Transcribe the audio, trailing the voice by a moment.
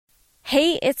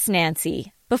Hey, it's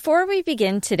Nancy. Before we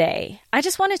begin today, I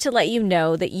just wanted to let you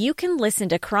know that you can listen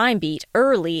to Crime Beat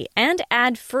early and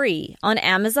ad-free on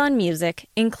Amazon Music,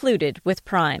 included with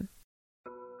Prime.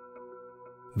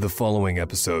 The following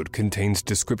episode contains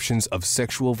descriptions of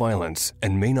sexual violence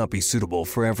and may not be suitable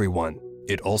for everyone.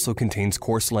 It also contains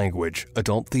coarse language,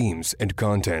 adult themes, and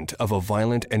content of a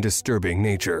violent and disturbing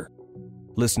nature.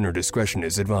 Listener discretion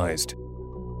is advised.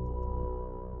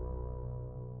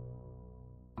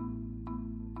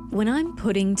 When I'm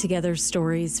putting together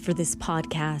stories for this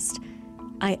podcast,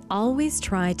 I always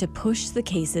try to push the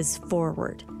cases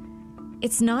forward.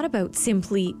 It's not about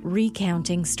simply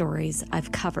recounting stories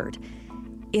I've covered.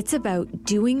 It's about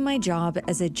doing my job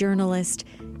as a journalist,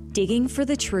 digging for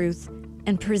the truth,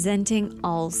 and presenting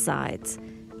all sides,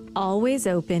 always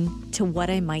open to what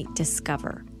I might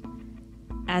discover.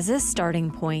 As a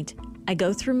starting point, I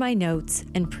go through my notes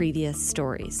and previous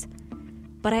stories.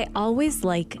 But I always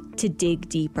like to dig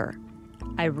deeper.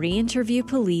 I re-interview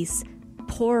police,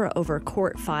 pore over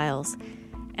court files,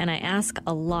 and I ask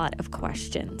a lot of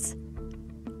questions.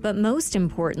 But most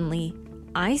importantly,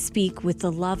 I speak with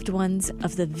the loved ones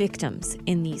of the victims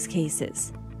in these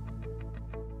cases.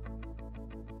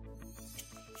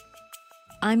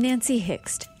 I'm Nancy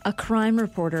Hixt, a crime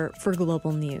reporter for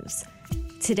Global News.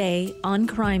 Today on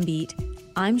Crime Beat,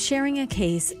 I'm sharing a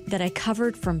case that I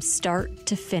covered from start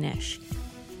to finish.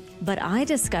 But I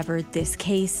discovered this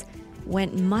case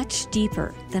went much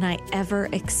deeper than I ever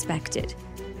expected.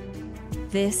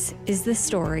 This is the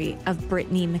story of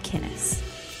Brittney McInnes.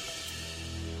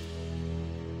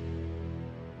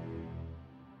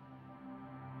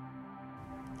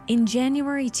 In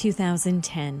January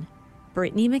 2010,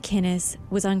 Brittney McInnes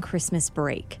was on Christmas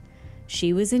break.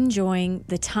 She was enjoying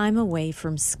the time away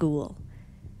from school.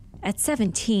 At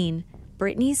 17,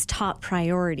 Brittney's top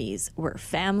priorities were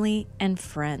family and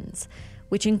friends,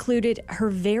 which included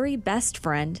her very best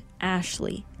friend,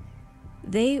 Ashley.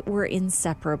 They were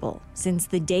inseparable since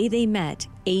the day they met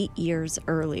 8 years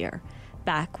earlier,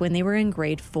 back when they were in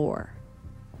grade 4.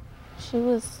 She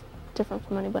was different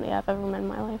from anybody I've ever met in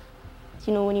my life.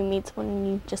 You know, when you meet someone and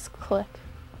you just click.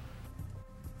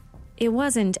 It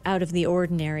wasn't out of the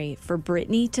ordinary for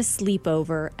Brittney to sleep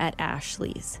over at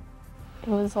Ashley's. It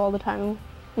was all the time.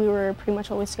 We were pretty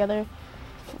much always together.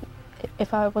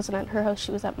 If I wasn't at her house,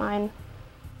 she was at mine.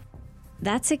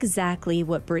 That's exactly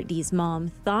what Brittney's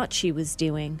mom thought she was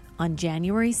doing on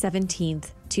January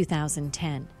 17th,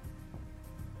 2010.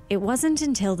 It wasn't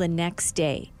until the next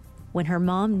day, when her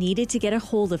mom needed to get a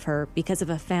hold of her because of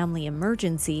a family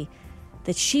emergency,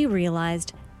 that she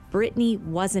realized Brittney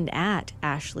wasn't at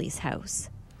Ashley's house.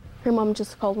 Her mom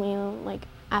just called me,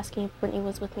 asking if Brittney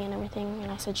was with me and everything, and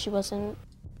I said she wasn't.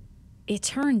 It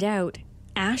turned out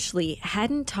Ashley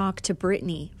hadn't talked to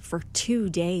Brittney for 2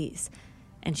 days,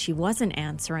 and she wasn't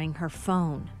answering her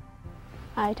phone.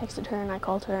 I texted her and I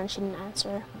called her and she didn't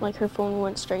answer. Her phone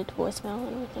went straight to voicemail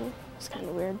and everything. It's kind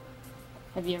of weird.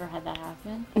 Have you ever had that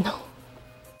happen? No.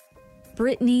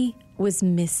 Brittney was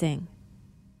missing.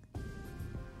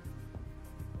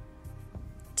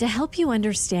 To help you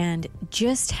understand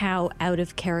just how out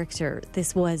of character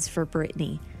this was for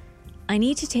Brittney, I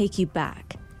need to take you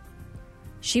back.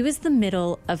 She was the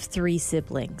middle of 3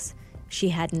 siblings. She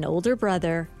had an older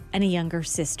brother and a younger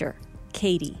sister,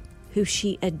 Katie, who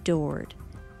she adored.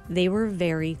 They were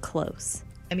very close.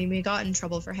 I mean, we got in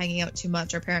trouble for hanging out too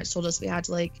much. Our parents told us we had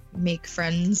to, make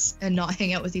friends and not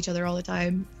hang out with each other all the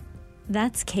time.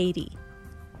 That's Katie.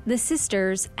 The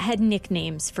sisters had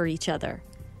nicknames for each other.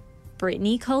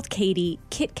 Brittney called Katie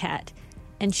Kit Kat,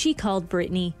 and she called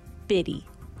Brittney Biddy.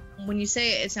 When you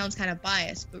say it, it sounds kind of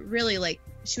biased, but really,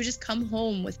 she would just come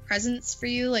home with presents for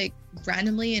you,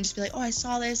 randomly, and just be like, oh, I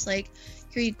saw this, here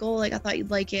you go, I thought you'd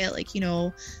like it,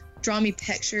 draw me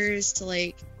pictures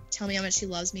to, tell me how much she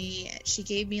loves me. She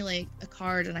gave me, a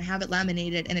card, and I have it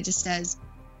laminated, and it just says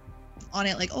on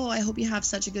it, oh, I hope you have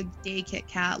such a good day, Kit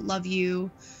Kat, love you,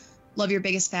 love your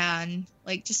biggest fan,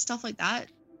 just stuff like that.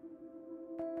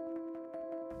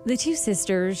 The 2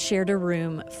 sisters shared a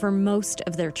room for most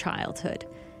of their childhood.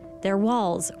 Their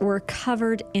walls were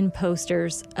covered in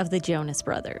posters of the Jonas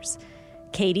Brothers.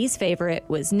 Katie's favorite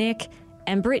was Nick,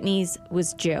 and Brittney's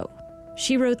was Joe.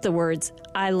 She wrote the words,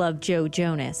 "I love Joe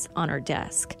Jonas," on her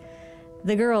desk.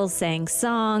 The girls sang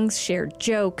songs, shared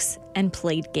jokes, and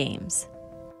played games.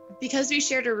 Because we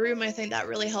shared a room, I think that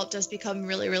really helped us become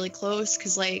really, really close,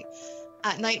 because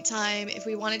at nighttime, if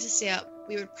we wanted to stay up,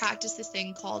 we would practice this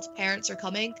thing called Parents Are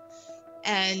Coming,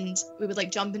 and we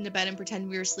would jump into bed and pretend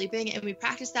we were sleeping, and we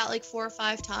practiced that 4 or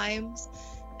 5 times,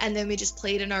 And then we just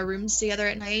played in our rooms together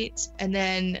at night. And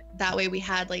then that way we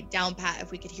had like down pat.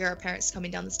 If we could hear our parents coming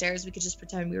down the stairs, we could just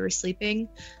pretend we were sleeping.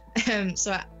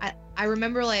 So I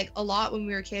remember like a lot when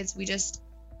we were kids,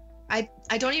 I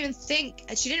don't even think,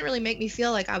 she didn't really make me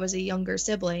feel like I was a younger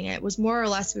sibling. It was more or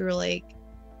less we were like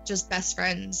just best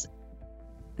friends.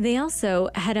 They also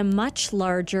had a much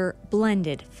larger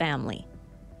blended family.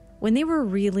 When they were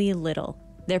really little,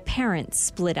 their parents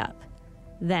split up.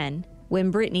 Then,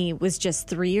 when Brittney was just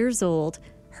 3 years old,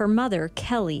 her mother,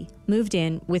 Kelly, moved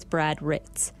in with Brad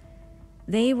Ritz.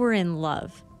 They were in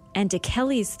love, and to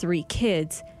Kelly's 3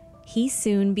 kids, he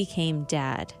soon became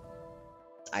dad.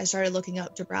 I started looking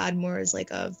up to Brad more as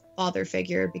like a father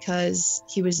figure because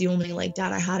he was the only like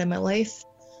dad I had in my life.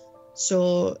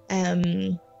 So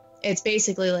it's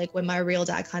basically like when my real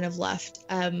dad kind of left.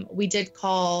 We did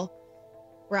call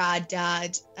Brad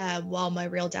dad while my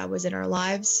real dad was in our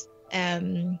lives.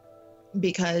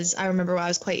 Because I remember when I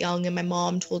was quite young and my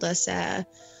mom told us,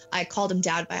 I called him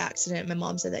dad by accident. My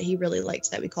mom said that he really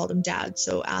liked that we called him dad,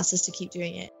 so asked us to keep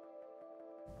doing it.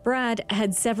 Brad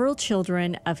had several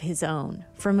children of his own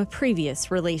from a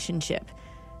previous relationship.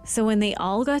 So when they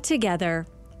all got together,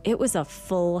 it was a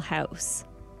full house.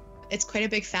 It's quite a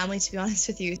big family, to be honest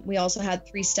with you. We also had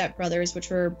 3 stepbrothers, which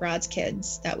were Brad's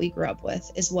kids that we grew up with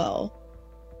as well.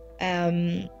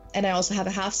 And I also have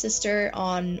a half sister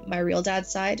on my real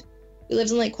dad's side. We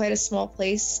lived in like quite a small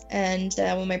place, and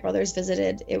when my brothers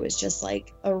visited, it was just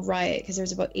like a riot because there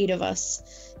was about 8 of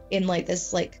us in like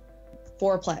this like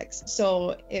 4-plex.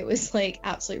 So it was like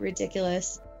absolutely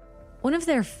ridiculous. One of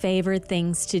their favorite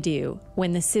things to do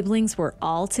when the siblings were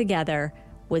all together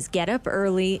was get up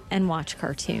early and watch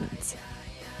cartoons.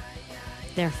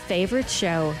 Their favorite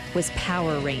show was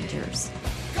Power Rangers.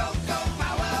 Go, go,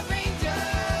 Power Rangers!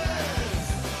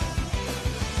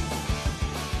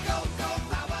 Go, go,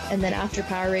 Power. And then after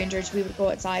Power Rangers, we would go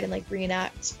outside and like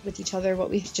reenact with each other what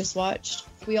we just watched.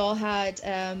 We all had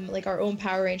like our own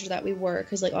Power Ranger that we were,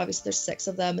 because like obviously there's 6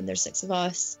 of them and there's 6 of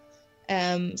us.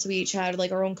 So we each had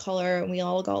like our own color, and we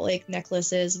all got like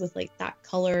necklaces with like that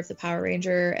color of the Power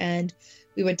Ranger, and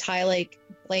we would tie like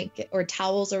blanket or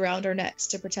towels around our necks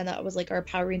to pretend that was like our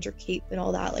Power Ranger cape and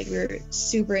all that. Like we were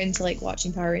super into like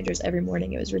watching Power Rangers every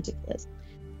morning. It was ridiculous.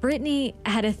 Brittney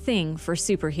had a thing for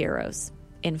superheroes.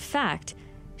 In fact,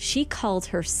 she called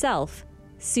herself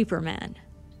Superman.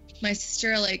 My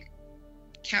sister like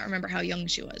can't remember how young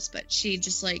she was, but she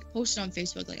just like posted on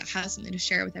Facebook like I have something to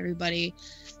share with everybody,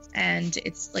 and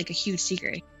it's like a huge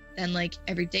secret. Then like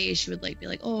every day she would like be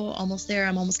like, oh, almost there,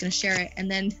 I'm almost gonna share it. And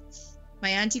then my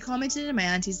auntie commented, and my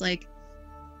auntie's like,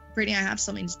 Brittney, I have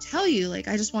something to tell you. Like,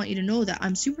 I just want you to know that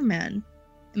I'm Superman.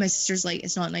 And my sister's like,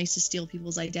 it's not nice to steal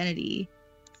people's identity.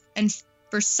 And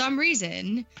for some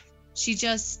reason, she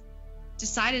just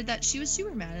decided that she was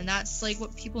Superman, and that's like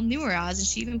what people knew her as. And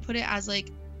she even put it as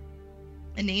like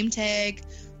a name tag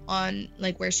on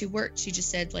like where she worked. She just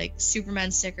said like Superman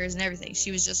stickers and everything.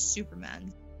 She was just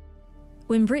Superman.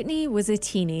 When Brittney was a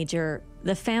teenager,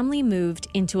 the family moved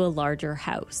into a larger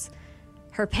house.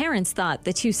 Her parents thought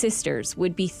the 2 sisters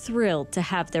would be thrilled to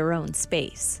have their own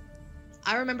space.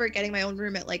 I remember getting my own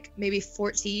room at like maybe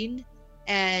 14,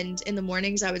 and in the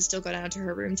mornings I would still go down to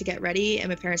her room to get ready, and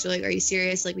my parents were like, are you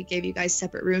serious? Like, we gave you guys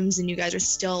separate rooms and you guys are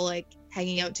still like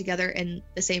hanging out together in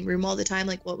the same room all the time.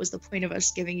 Like, what was the point of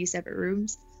us giving you separate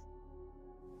rooms?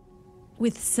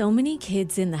 With so many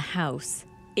kids in the house,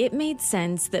 it made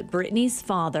sense that Brittney's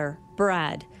father,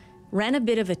 Brad, ran a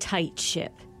bit of a tight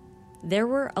ship. There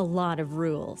were a lot of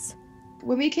rules.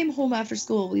 When we came home after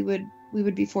school, we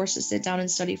would be forced to sit down and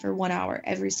study for 1 hour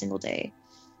every single day.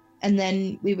 And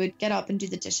then we would get up and do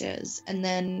the dishes, and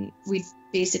then we'd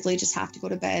basically just have to go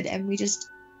to bed, and we just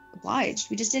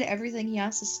obliged. We just did everything he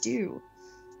asked us to do.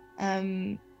 I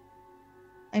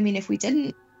mean, if we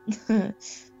didn't,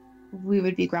 we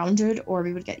would be grounded or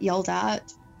we would get yelled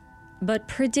at. But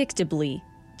predictably,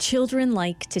 children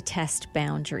like to test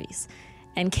boundaries.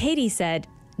 And Katie said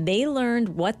they learned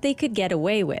what they could get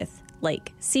away with,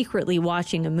 like secretly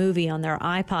watching a movie on their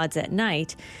iPods at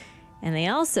night, and they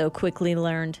also quickly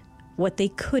learned what they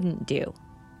couldn't do.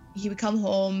 He would come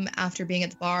home after being at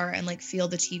the bar and like feel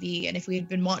the TV, and if we had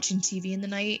been watching TV in the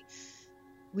night,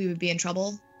 we would be in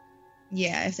trouble.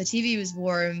 Yeah, if the TV was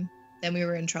warm, then we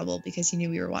were in trouble because he knew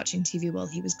we were watching TV while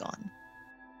he was gone.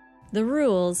 The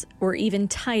rules were even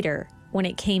tighter when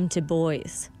it came to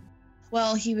boys.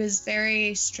 Well, he was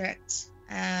very strict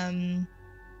and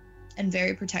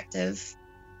very protective.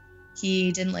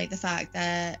 He didn't like the fact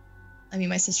that,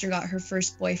 my sister got her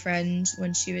first boyfriend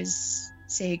when she was,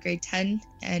 say, grade 10,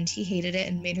 and he hated it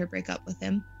and made her break up with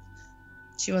him.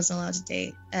 she wasn't allowed to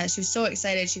date. She was so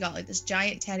excited. She got like this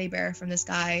giant teddy bear from this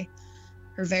guy,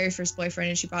 her very first boyfriend,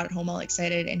 and she brought it home all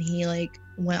excited, and he like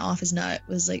went off his nut,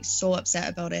 was like so upset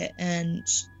about it, and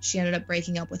she ended up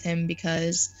breaking up with him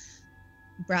because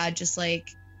Brad just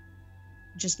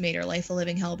made her life a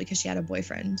living hell because she had a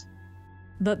boyfriend.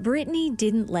 But Brittney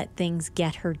didn't let things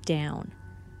get her down.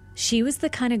 She was the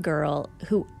kind of girl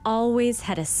who always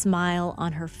had a smile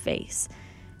on her face.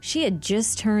 She had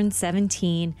just turned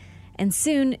 17, and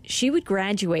soon she would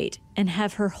graduate and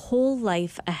have her whole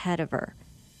life ahead of her.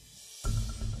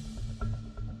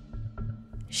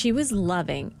 She was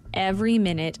loving every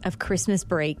minute of Christmas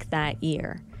break that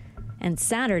year. And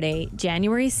Saturday,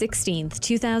 January 16th,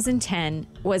 2010,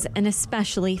 was an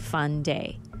especially fun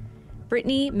day.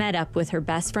 Brittney met up with her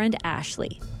best friend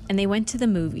Ashley, and they went to the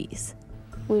movies.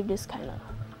 We just kind of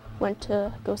went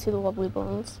to go see The Lovely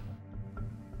Bones.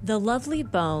 The Lovely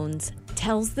Bones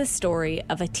tells the story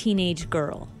of a teenage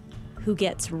girl who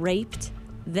gets raped,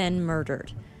 then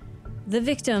murdered. The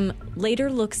victim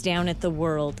later looks down at the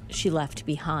world she left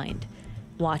behind,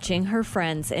 watching her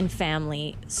friends and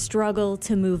family struggle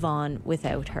to move on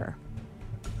without her.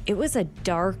 It was a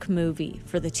dark movie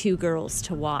for the two girls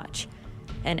to watch,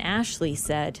 and Ashley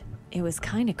said it was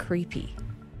kind of creepy.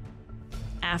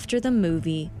 After the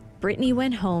movie, Brittney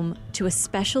went home to a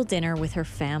special dinner with her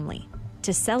family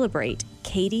to celebrate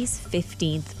Katie's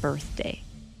 15th birthday.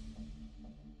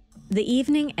 The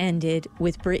evening ended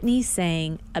with Brittney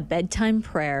saying a bedtime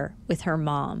prayer with her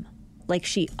mom, like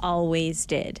she always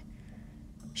did.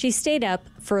 She stayed up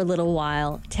for a little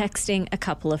while, texting a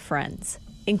couple of friends,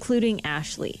 including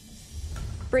Ashley.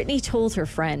 Brittney told her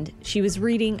friend she was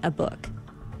reading a book.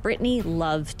 Brittney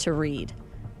loved to read.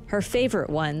 Her favorite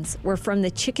ones were from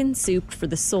the Chicken Soup for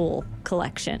the Soul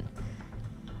collection.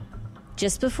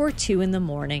 Just before 2 in the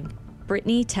morning,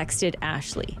 Brittney texted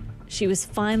Ashley. She was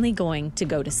finally going to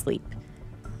go to sleep.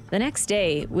 The next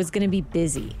day was going to be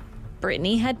busy.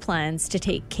 Brittney had plans to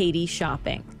take Katie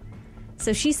shopping.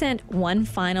 So she sent one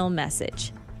final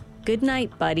message. "Good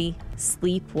night, buddy.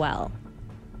 Sleep well."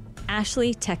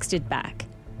 Ashley texted back.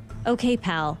 "Okay,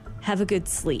 pal. Have a good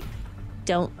sleep.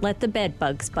 Don't let the bed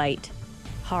bugs bite.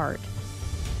 Hard."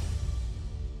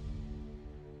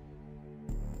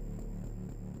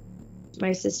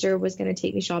 My sister was going to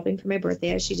take me shopping for my birthday,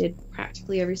 as she did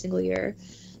practically every single year.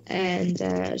 And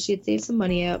she had saved some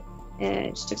money up,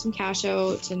 and she took some cash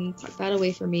out and tucked that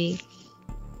away for me.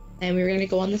 And we were going to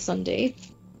go on the Sunday.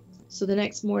 So the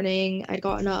next morning, I'd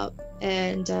gotten up,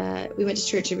 and we went to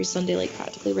church every Sunday, like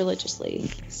practically religiously.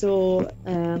 So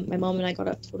my mom and I got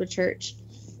up to go to church,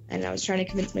 and I was trying to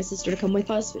convince my sister to come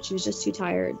with us, but she was just too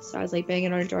tired. So I was like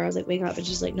banging on her door. I was like, "Wake up." And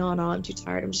she's like, no, I'm too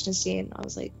tired. I'm just going to stay in. I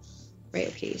was like, right,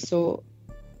 okay. So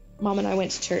Mom and I went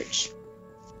to church.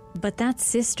 But that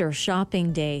sister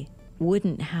shopping day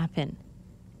wouldn't happen.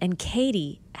 And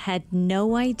Katie had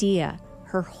no idea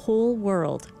her whole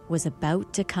world was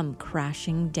about to come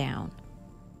crashing down.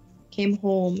 Came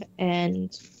home,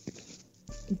 and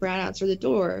Brad answered the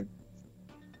door,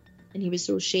 and he was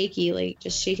so shaky, like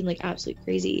just shaking like absolutely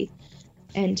crazy.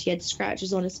 And he had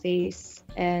scratches on his face,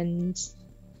 and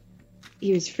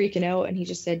he was freaking out, and he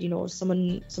just said,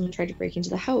 someone tried to break into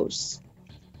the house.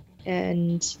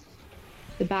 And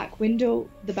the back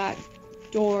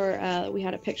door, we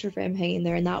had a picture of him hanging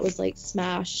there, and that was like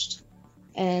smashed,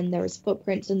 and there was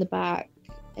footprints in the back.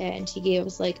 And he gave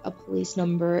us like a police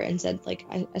number and said like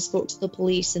I spoke to the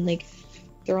police, and like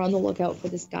they're on the lookout for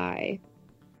this guy.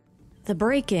 The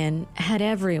break-in had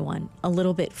everyone a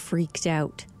little bit freaked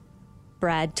out.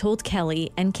 Brad told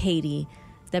Kelly and Katie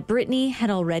that Brittney had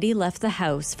already left the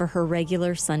house for her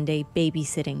regular Sunday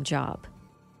babysitting job.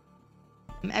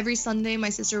 Every Sunday, my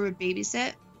sister would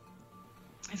babysit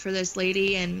for this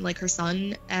lady and like her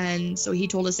son. And so he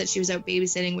told us that she was out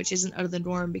babysitting, which isn't out of the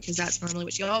norm because that's normally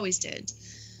what she always did.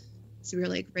 So we were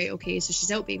like, right, okay, so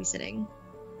she's out babysitting.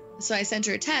 So I sent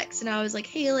her a text, and I was like,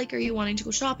 hey, like, are you wanting to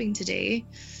go shopping today?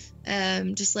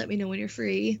 Just let me know when you're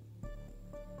free.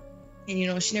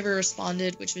 And, she never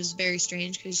responded, which was very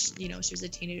strange because, she was a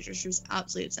teenager. She was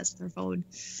absolutely obsessed with her phone.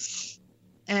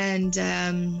 And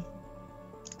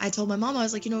I told my mom, I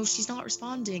was like, she's not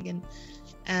responding.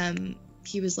 And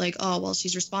he was like, oh, well,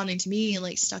 she's responding to me, and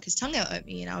like stuck his tongue out at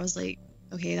me. And I was like,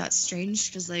 okay, that's strange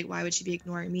because like, why would she be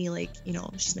ignoring me? Like,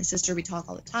 she's my sister. We talk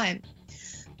all the time.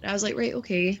 But I was like, right,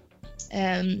 okay.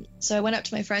 So I went up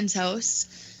to my friend's house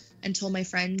and told my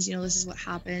friends, this is what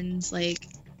happened. Like,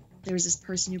 there was this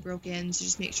person who broke in, so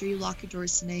just make sure you lock your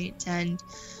doors tonight. And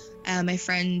my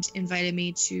friend invited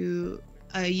me to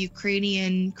a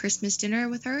Ukrainian Christmas dinner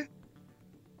with her.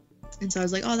 And so I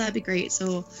was like, oh, that'd be great.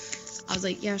 So I was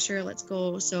like, yeah, sure, let's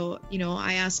go. So,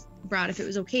 I asked Brad if it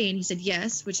was okay, and he said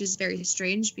yes, which is very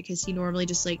strange because he normally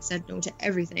just like said no to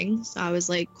everything. So I was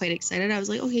like quite excited. I was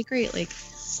like, okay, great. Like,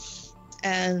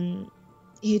 and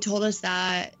he told us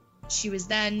that she was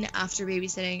then, after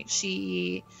babysitting,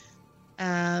 she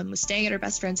was staying at her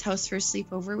best friend's house for a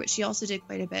sleepover, which she also did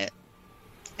quite a bit.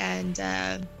 And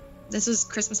this was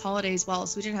Christmas holiday as well,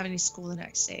 so we didn't have any school the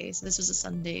next day. So this was a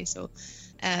Sunday. So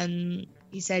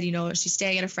he said, she's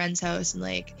staying at a friend's house, and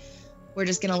like, we're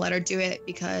just gonna let her do it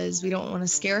because we don't want to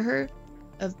scare her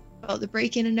about the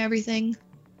break-in and everything.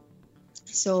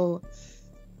 So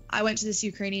I went to this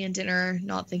Ukrainian dinner,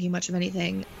 not thinking much of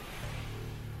anything.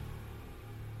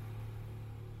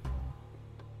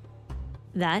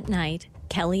 That night,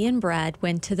 Kelly and Brad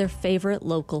went to their favorite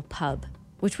local pub,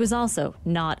 which was also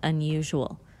not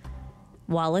unusual.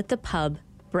 While at the pub,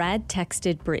 Brad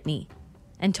texted Brittney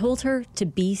and told her to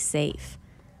be safe.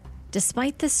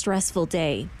 Despite the stressful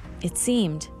day, it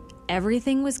seemed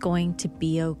everything was going to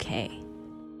be okay.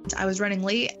 I was running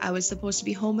late. I was supposed to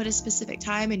be home at a specific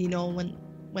time, and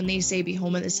when they say be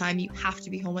home at this time, you have to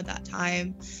be home at that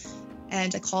time.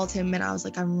 And I called him and I was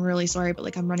like, I'm really sorry, but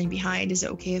like, I'm running behind. Is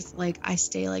it okay if like I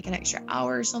stay like an extra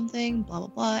hour or something? Blah, blah,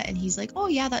 blah. And he's like, oh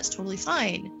yeah, that's totally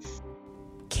fine.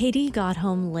 Katie got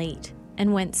home late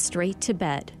and went straight to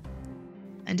bed.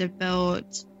 And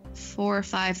about 4 or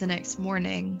 5 the next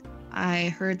morning, I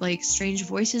heard like strange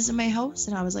voices in my house,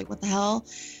 and I was like, what the hell?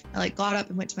 I like got up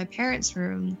and went to my parents'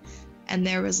 room, and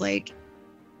there was like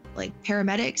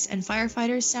paramedics and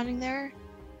firefighters standing there.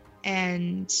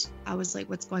 And I was like,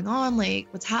 what's going on? Like,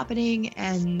 what's happening?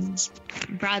 And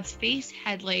Brad's face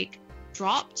had like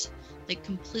dropped, like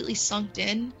completely sunk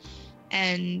in,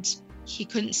 and he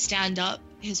couldn't stand up.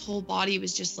 His whole body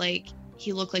was just like,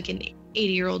 he looked like an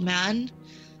 80-year-old man.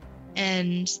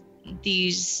 And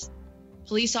these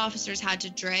police officers had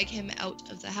to drag him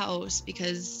out of the house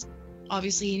because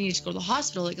obviously he needed to go to the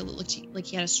hospital. Like, it looked like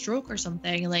he had a stroke or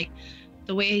something. And like,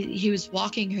 the way he was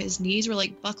walking, his knees were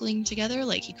like buckling together,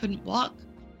 like he couldn't walk.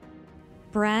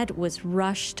 Brad was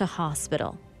rushed to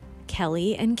hospital.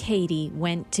 Kelly and Katie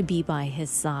went to be by his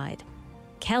side.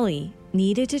 Kelly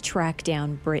needed to track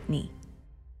down Brittney.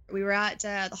 We were at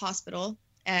the hospital,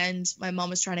 and my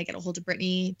mom was trying to get a hold of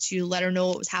Brittney to let her know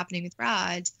what was happening with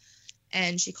Brad.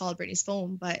 And she called Brittney's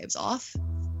phone, but it was off.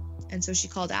 And so she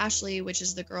called Ashley, which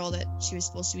is the girl that she was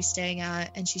supposed to be staying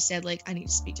at. And she said, like, I need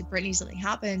to speak to Brittney. Something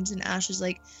happened. And Ashley's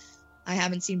like, I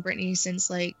haven't seen Brittney since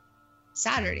like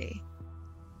Saturday.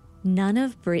 None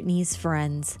of Brittney's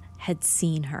friends had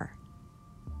seen her.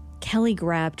 Kelly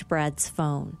grabbed Brad's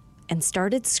phone and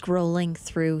started scrolling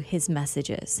through his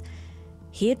messages.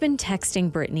 He had been texting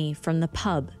Brittney from the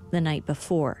pub the night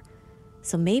before,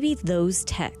 so maybe those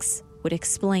texts would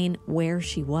explain where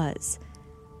she was.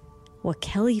 What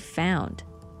Kelly found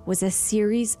was a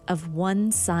series of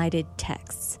one-sided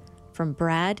texts from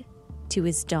Brad to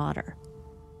his daughter.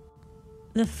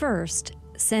 The first,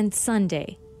 sent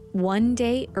Sunday, one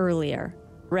day earlier,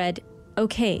 read,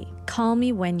 "Okay, call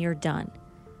me when you're done."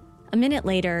 A minute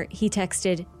later, he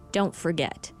texted, "Don't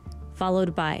forget,"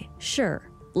 followed by, "Sure,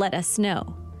 let us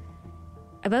know."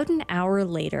 About an hour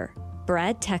later,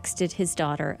 Brad texted his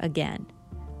daughter again.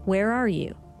 "Where are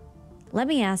you?" "Let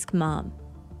me ask Mom."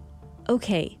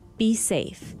 "Okay, be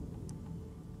safe."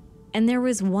 And there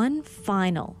was one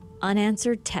final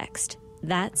unanswered text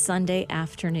that Sunday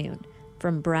afternoon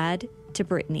from Brad to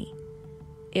Brittney.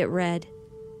 It read,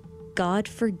 "God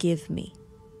forgive me."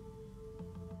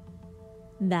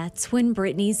 That's when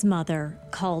Brittney's mother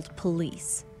called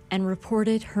police and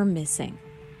reported her missing.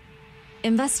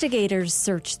 Investigators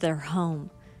searched their home,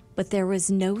 but there was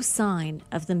no sign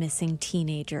of the missing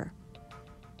teenager.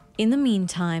 In the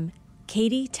meantime,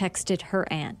 Katie texted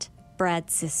her aunt,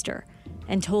 Brad's sister,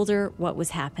 and told her what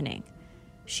was happening.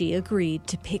 She agreed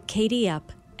to pick Katie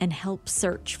up and help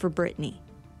search for Brittney.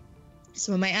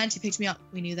 So when my auntie picked me up,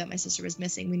 we knew that my sister was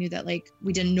missing. We knew that, like,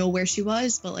 we didn't know where she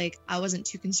was, but, like, I wasn't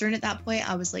too concerned at that point.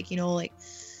 I was like,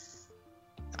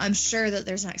 I'm sure that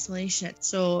there's an explanation.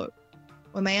 So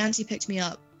when my auntie picked me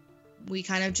up, we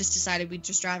kind of just decided we'd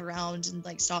just drive around and,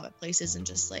 like, stop at places and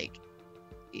just, like,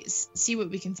 see what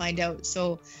we can find out.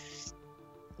 So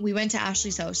we went to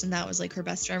Ashley's house, and that was, like, her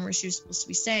best friend where she was supposed to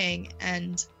be staying.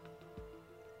 And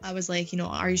I was like,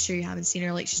 are you sure you haven't seen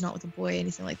her? Like, she's not with a boy,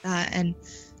 anything like that. And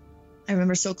I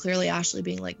remember so clearly Ashley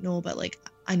being like, "No, but like,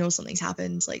 I know something's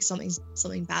happened, like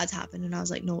something bad's happened." And I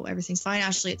was like, "No, everything's fine,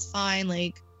 Ashley, it's fine.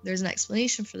 Like, there's an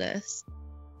explanation for this."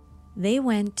 They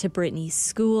went to Brittney's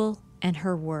school and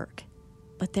her work,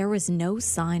 but there was no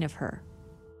sign of her.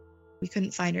 We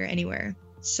couldn't find her anywhere.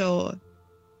 So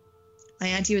my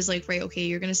auntie was like, right, okay,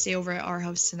 you're going to stay over at our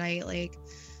house tonight. Like,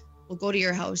 we'll go to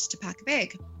your house to pack a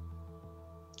bag.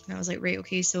 And I was like, right,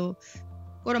 okay, so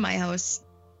go to my house.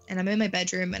 And I'm in my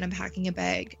bedroom and I'm packing a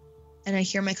bag. And I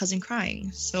hear my cousin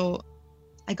crying. So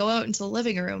I go out into the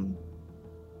living room.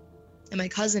 And my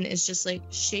cousin is just like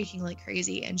shaking like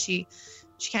crazy. And she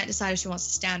can't decide if she wants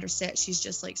to stand or sit. She's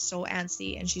just like so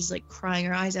antsy. And she's like crying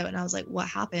her eyes out. And I was like, what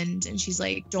happened? And she's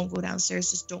like, don't go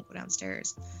downstairs. Just don't go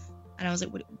downstairs. And I was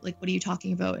like, what are you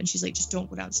talking about? And she's like, just don't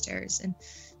go downstairs. And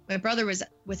my brother was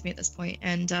with me at this point.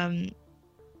 And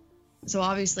so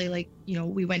obviously, like, you know,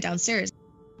 we went downstairs.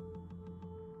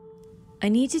 I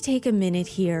need to take a minute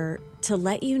here to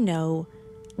let you know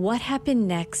what happened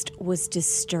next was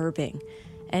disturbing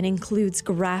and includes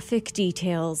graphic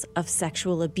details of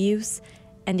sexual abuse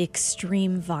and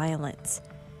extreme violence.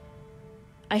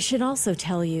 I should also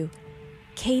tell you,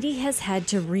 Katie has had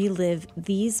to relive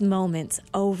these moments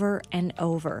over and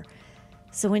over.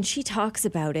 So when she talks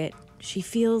about it, she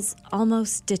feels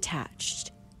almost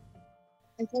detached.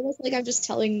 It's almost like I'm just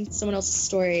telling someone else's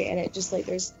story, and it just like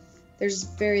there's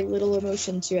very little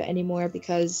emotion to it anymore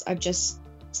because I've just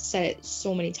said it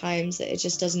so many times that it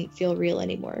just doesn't feel real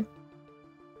anymore.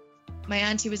 My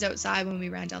auntie was outside when we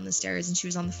ran down the stairs and she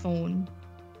was on the phone.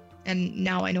 And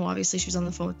now I know obviously she was on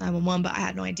the phone with 911, but I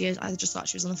had no idea. I just thought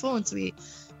she was on the phone. So we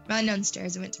ran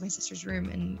downstairs and went to my sister's room,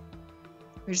 and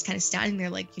we were just kind of standing there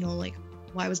like, you know, like,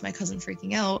 why was my cousin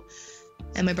freaking out?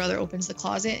 And my brother opens the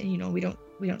closet and, you know, we don't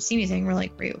see anything. We're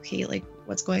like, right, okay, like,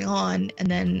 what's going on? And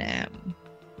then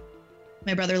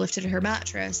my brother lifted her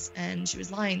mattress and she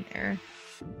was lying there.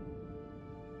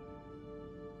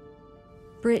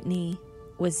 Brittney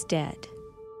was dead.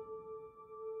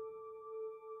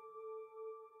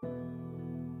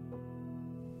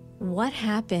 What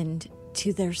happened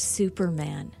to their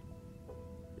Superman?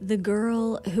 The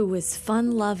girl who was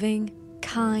fun-loving,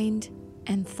 kind,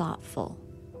 and thoughtful.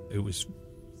 It was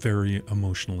very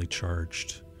emotionally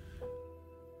charged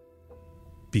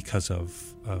because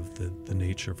of the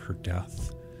nature of her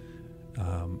death.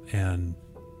 And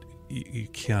you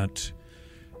can't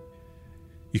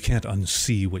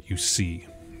unsee what you see.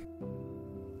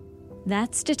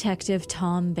 That's Detective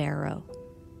Tom Barrow.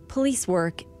 Police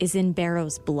work is in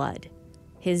Barrow's blood.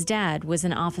 His dad was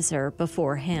an officer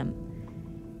before him.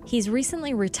 He's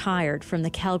recently retired from the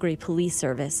Calgary Police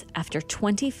Service after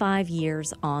 25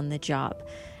 years on the job.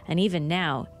 And even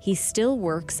now, he still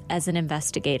works as an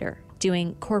investigator,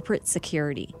 doing corporate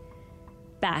security.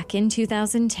 Back in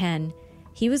 2010,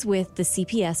 he was with the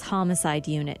CPS Homicide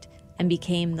Unit and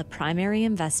became the primary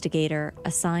investigator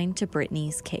assigned to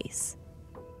Brittney's case.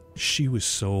 She was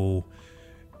so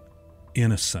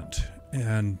innocent,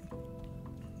 and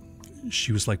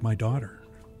she was like my daughter.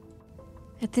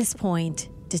 At this point,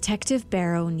 Detective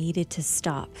Barrow needed to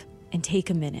stop and take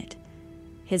a minute.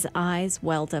 His eyes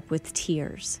welled up with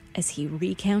tears as he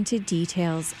recounted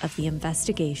details of the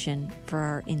investigation for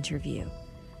our interview.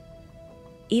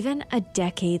 Even a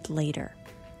decade later,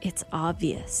 it's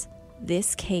obvious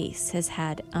this case has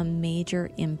had a major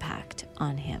impact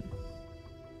on him.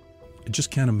 I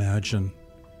just can't imagine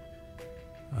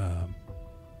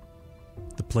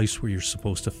the place where you're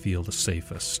supposed to feel the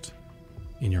safest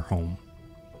in your home,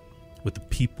 with the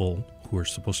people who are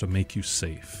supposed to make you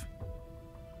safe,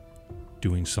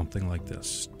 doing something like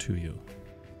this to you.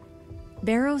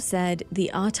 Barrow said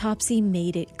the autopsy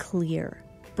made it clear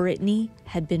Brittney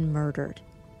had been murdered.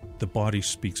 The body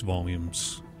speaks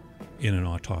volumes in an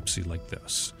autopsy like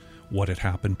this. What had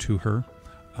happened to her,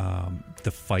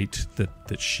 the fight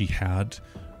that she had,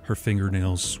 her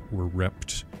fingernails were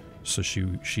ripped, so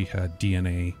she had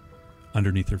DNA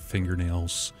underneath her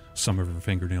fingernails. Some of her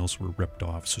fingernails were ripped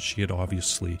off, so she had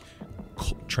obviously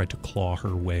tried to claw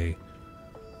her way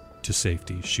to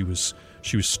safety. She was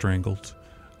strangled.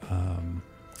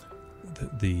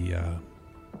 The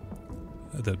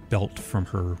belt from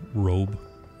her robe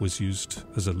was used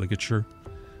as a ligature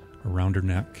around her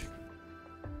neck.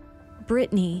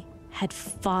 Brittney had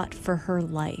fought for her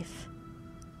life.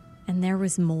 And there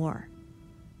was more.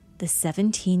 The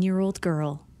 17-year-old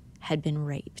girl had been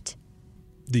raped.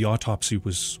 The autopsy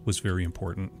was very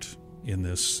important in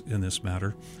this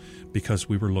matter because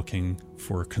we were looking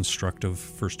for a constructive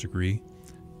first degree,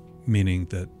 meaning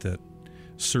that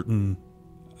certain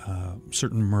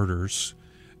murders,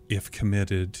 if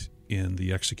committed in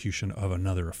the execution of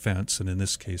another offense, and in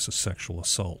this case a sexual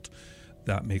assault,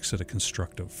 that makes it a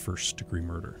constructive first degree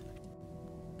murder.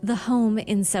 The home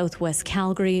in southwest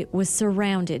Calgary was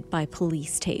surrounded by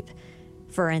police tape.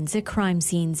 Forensic crime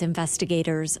scenes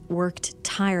investigators worked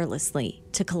tirelessly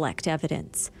to collect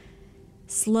evidence.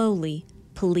 Slowly,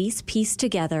 police pieced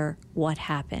together what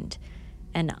happened.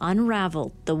 and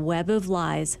unraveled the web of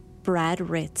lies Brad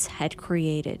Ritz had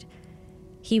created.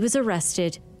 He was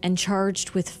arrested and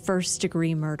charged with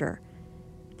first-degree murder.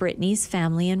 Brittney's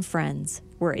family and friends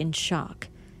were in shock,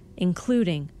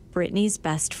 including Brittney's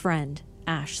best friend,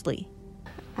 Ashley.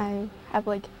 I have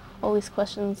all these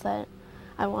questions that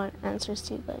I want answers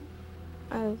to, but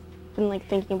I've been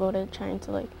thinking about it, trying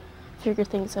to figure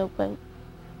things out, but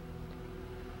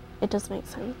it does make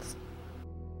sense.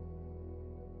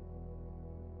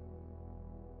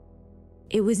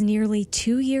 It was nearly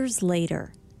 2 years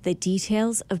later that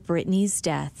details of Brittney's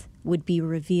death would be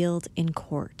revealed in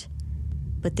court.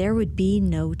 But there would be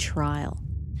no trial.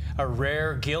 A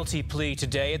rare guilty plea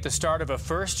today at the start of a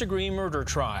first-degree murder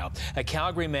trial. A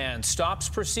Calgary man stops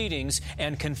proceedings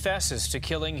and confesses to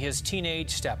killing his teenage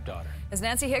stepdaughter. As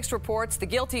Nancy Hicks reports, the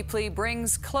guilty plea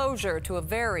brings closure to a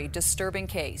very disturbing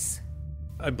case.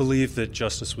 I believe that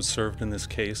justice was served in this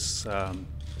case.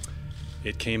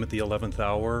 It came at the 11th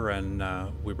hour, and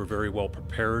we were very well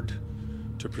prepared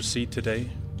to proceed today.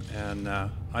 And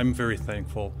I'm very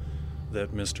thankful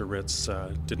that Mr. Ritz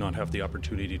did not have the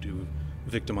opportunity to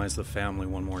victimize the family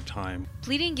one more time.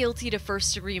 Pleading guilty to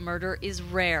first-degree murder is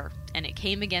rare, and it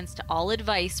came against all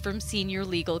advice from senior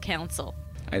legal counsel.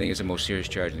 I think it's the most serious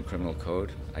charge in the criminal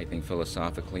code. I think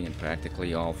philosophically and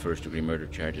practically all first-degree murder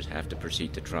charges have to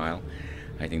proceed to trial.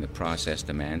 I think the process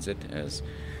demands it, as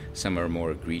some are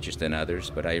more egregious than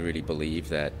others, but I really believe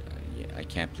that I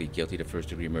can't plead guilty to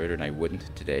first-degree murder, and I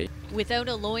wouldn't today. Without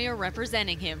a lawyer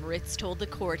representing him, Ritz told the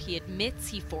court he admits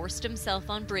he forced himself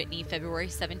on Brittney February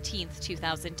 17,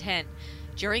 2010.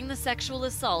 During the sexual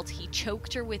assault, he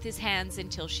choked her with his hands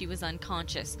until she was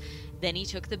unconscious. Then he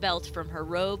took the belt from her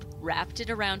robe, wrapped it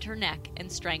around her neck,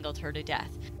 and strangled her to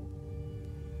death.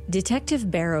 Detective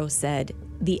Barrow said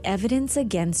the evidence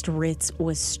against Ritz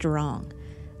was strong.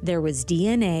 There was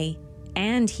DNA,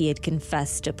 and he had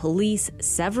confessed to police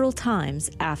several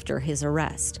times after his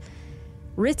arrest.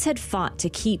 Ritz had fought to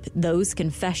keep those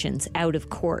confessions out of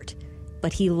court,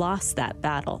 but he lost that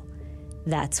battle.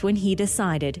 That's when he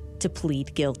decided to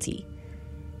plead guilty.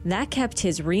 That kept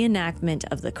his reenactment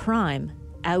of the crime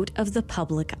out of the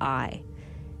public eye.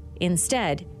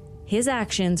 Instead, his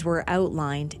actions were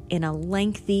outlined in a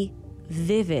lengthy,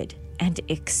 vivid, and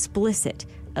explicit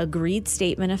agreed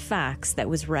statement of facts that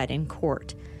was read in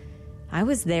court. I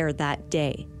was there that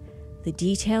day. The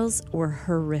details were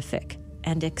horrific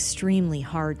and extremely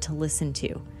hard to listen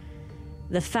to.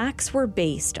 The facts were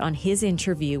based on his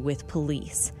interview with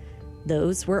police.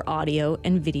 Those were audio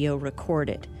and video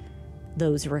recorded.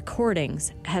 Those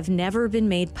recordings have never been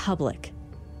made public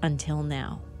until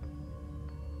now.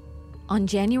 On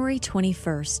January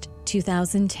 21st,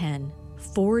 2010,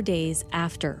 4 days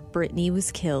after Brittney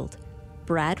was killed,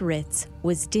 Brad Ritz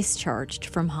was discharged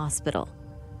from hospital.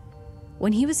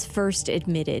 When he was first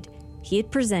admitted, he had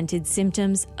presented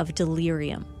symptoms of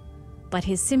delirium, but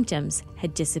his symptoms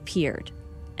had disappeared,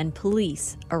 and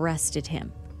police arrested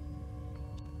him.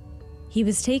 He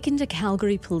was taken to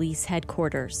Calgary Police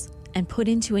Headquarters and put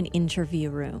into an interview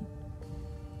room.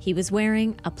 He was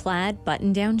wearing a plaid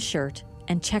button-down shirt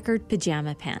and checkered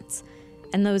pajama pants,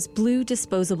 and those blue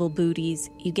disposable booties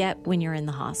you get when you're in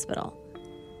the hospital.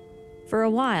 For a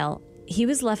while, he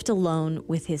was left alone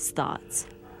with his thoughts.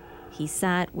 He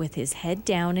sat with his head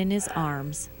down in his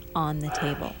arms on the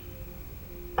table.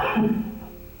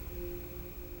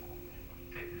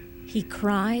 He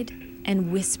cried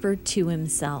and whispered to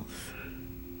himself.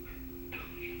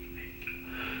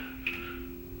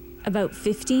 About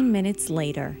 15 minutes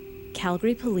later,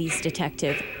 Calgary Police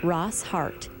Detective Ross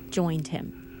Hart joined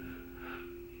him.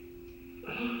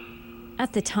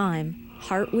 At the time,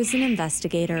 Hart was an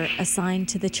investigator assigned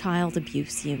to the Child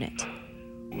Abuse Unit.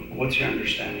 What's your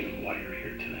understanding of why you're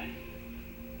here today?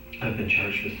 I've been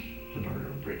charged with the murder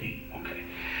of Brittney. Okay.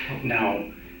 Now,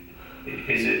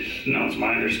 it's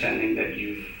my understanding that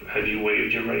have you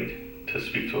waived your right to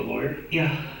speak to a lawyer?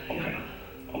 Yeah. Okay.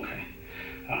 Okay.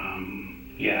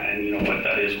 Yeah, and you know what?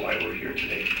 That is why we're here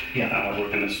today. Yeah. We're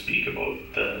going to speak about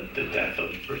the death of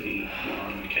Brittney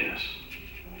McInnes.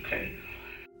 Okay.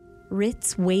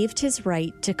 Ritz waived his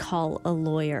right to call a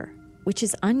lawyer, which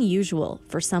is unusual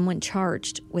for someone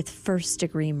charged with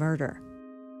first-degree murder.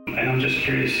 And I'm just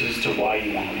curious as to why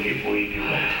you want to waive your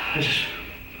right. I just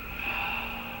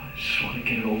want to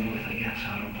get it over with, I guess.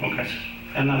 I don't know. Okay.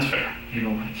 And that's fair. You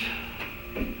know, I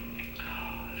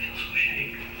feel so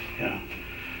shitty. Yeah.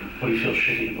 What do you feel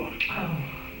shitty about? Oh,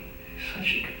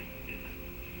 such a good...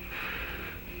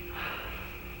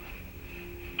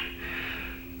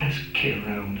 best kid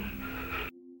around.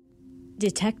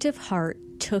 Detective Hart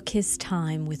took his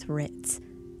time with Ritz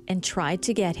and tried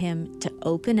to get him to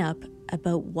open up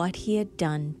about what he had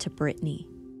done to Brittney.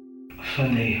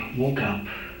 Sunday, woke up.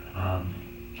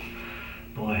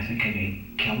 I think I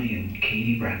made Kelly and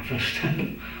Katie breakfast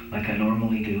like I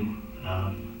normally do.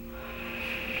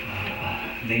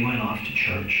 They went off to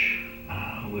church.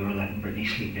 We were letting Brittney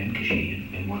sleep in because she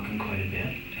had been working quite a bit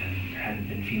and hadn't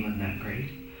been feeling that great.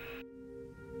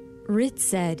 Ritz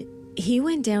said he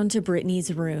went down to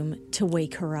Brittney's room to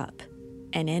wake her up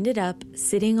and ended up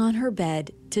sitting on her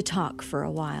bed to talk for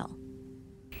a while.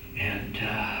 And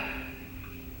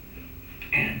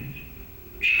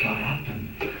she got up and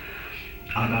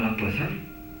I got up with her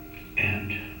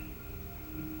and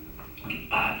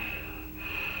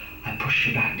I pushed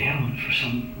her back down for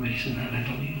some reason that I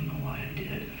don't even know why I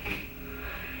did.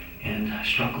 And I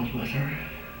struggled with her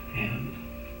and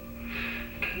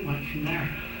kind of went from there.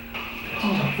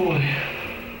 Oh boy.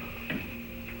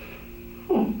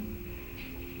 Oh.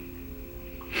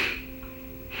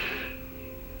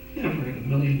 Never in a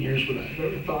million years would I have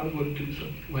ever thought I would do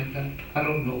something like that. I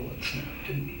don't know what snapped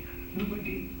in me. No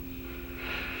idea.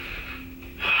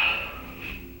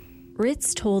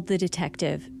 Ritz told the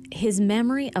detective his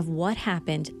memory of what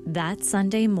happened that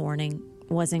Sunday morning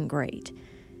wasn't great.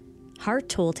 Hart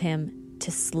told him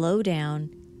to slow down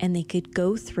and they could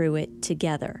go through it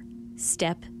together,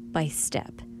 step by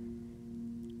step.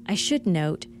 I should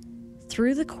note,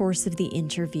 through the course of the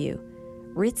interview,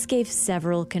 Ritz gave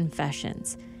several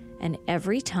confessions, and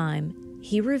every time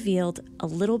he revealed a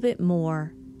little bit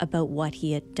more about what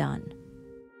he had done.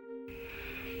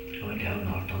 I went down,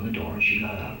 knocked on the door, and she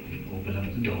got up, opened up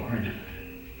the door, and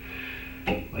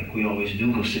like we always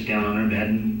do, go sit down on her bed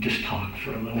and just talk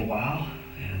for a little while.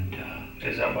 And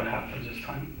is that what happens this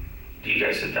time? Do you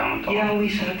guys sit down and talk? Yeah, we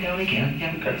sat down again.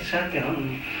 Yeah, we sat down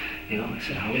and, I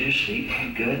said, how was your sleep?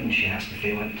 Good. And she asked if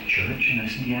they went to church, and I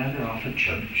said, yeah, they're off at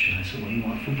church. And I said, what do you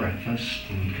want for breakfast?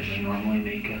 Because I normally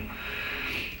make a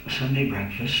Sunday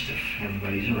breakfast if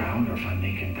everybody's around, or if I'm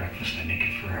making breakfast, I make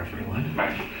it for everyone.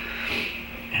 Right.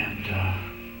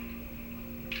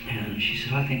 And she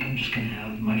said, I think I'm just going to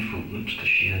have my Fruit Loops, because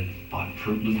she had bought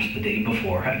Fruit Loops the day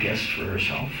before, I guess, for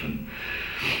herself.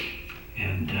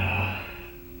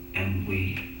 And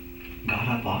we got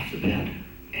up off the bed,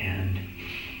 and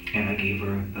I gave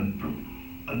her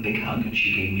a big hug, and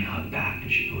she gave me a hug back,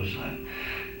 and she goes,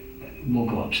 we'll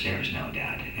go upstairs now,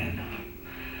 Dad. And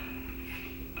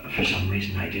for some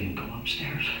reason, I didn't go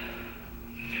upstairs.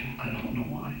 I don't know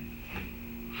why.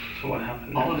 So what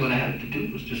happened? All I had to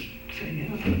do was just say, yeah,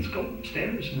 let's go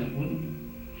upstairs, and it wouldn't.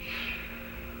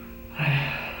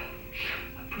 I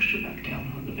pushed her back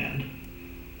down on the bed.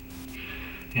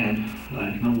 And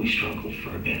I know we struggled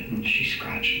for a bit, and she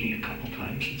scratched me a couple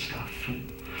times and stuff.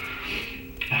 And,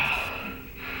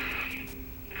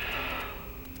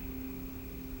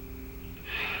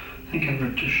 I think I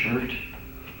ripped her shirt.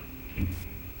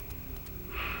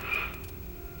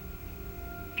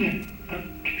 Yeah, I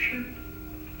ripped her shirt.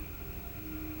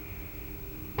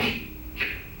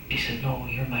 She said, no,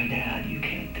 you're my dad, you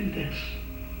can't do this.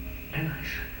 And I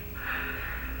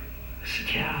said,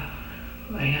 yeah,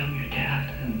 I am your dad,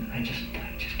 and I just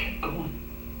kept going.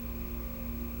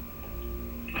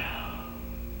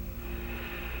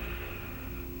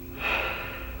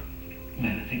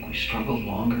 And I think we struggled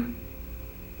longer,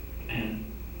 and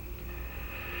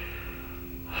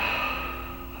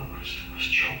I was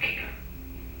choking her.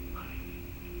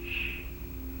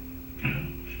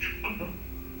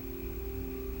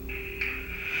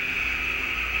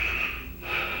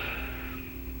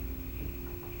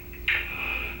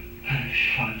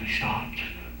 She finally stopped.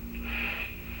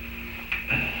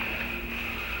 I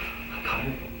cut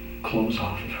her clothes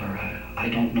off of her. I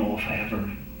don't know if I ever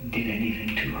did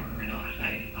anything to her or not.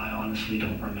 I honestly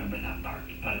don't remember that part.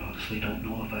 I honestly don't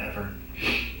know if I ever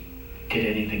did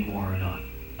anything more or not.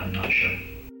 I'm not sure.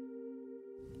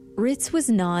 Ritz was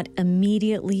not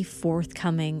immediately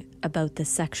forthcoming about the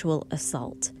sexual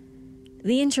assault.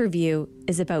 The interview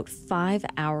is about 5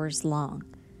 hours long.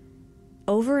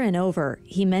 Over and over,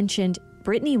 he mentioned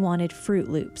Brittney wanted Fruit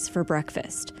Loops for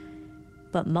breakfast,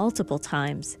 but multiple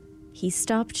times he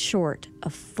stopped short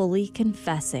of fully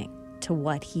confessing to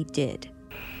what he did.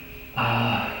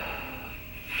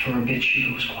 For a bit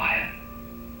she goes quiet,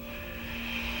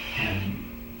 and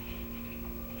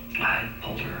I had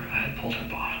pulled her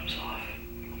bottoms off.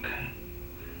 Okay.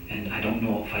 And I don't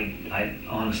know if I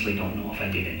honestly don't know if I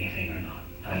did anything or not.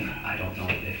 I don't know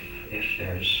if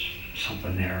there's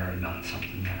something there or not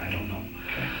something there. I don't know.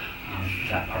 Okay.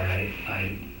 That part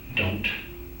I don't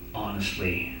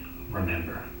honestly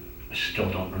remember. I still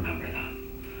don't remember that.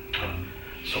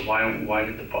 So why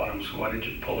did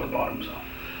you pull her bottoms off?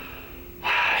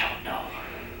 I don't know.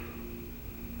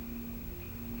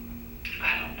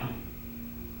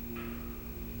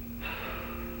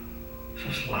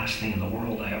 It's the last thing in the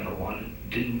world I ever wanted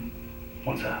to do.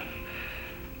 What's that?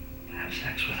 Have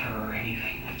sex with her or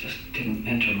anything. That just didn't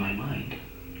enter my mind.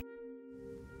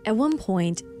 At one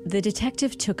point, the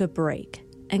detective took a break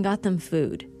and got them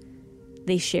food.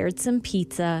 They shared some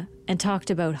pizza and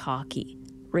talked about hockey,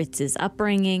 Ritz's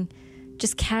upbringing,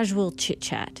 just casual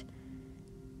chit-chat.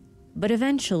 But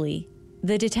eventually,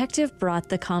 the detective brought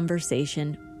the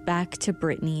conversation back to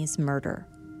Brittney's murder.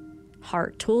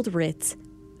 Hart told Ritz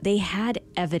they had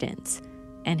evidence,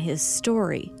 and his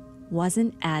story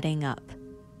wasn't adding up.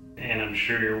 And I'm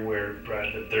sure you're aware,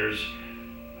 Brad, that there's,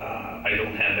 I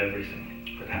don't have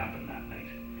everything that happened that night.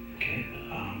 Okay.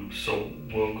 So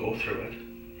we'll go through it.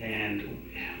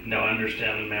 And now I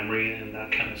understand the memory and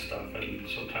that kind of stuff, and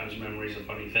sometimes memory is a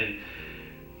funny thing.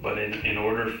 But in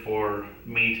order for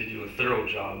me to do a thorough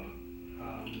job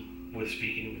with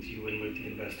speaking with you and with the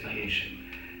investigation,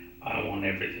 I want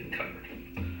everything covered.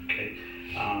 Okay.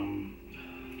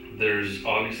 There's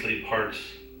obviously parts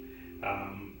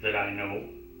that I know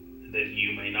that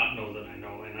you may not know that I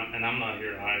know, and I'm not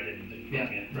here to hide anything from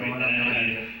you, right?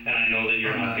 And I know that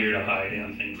you're not here to hide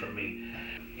anything from me.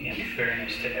 In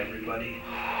fairness to everybody,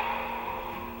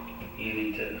 you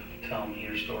need to tell me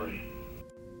your story.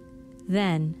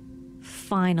 Then,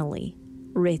 finally,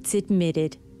 Ritz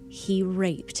admitted he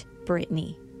raped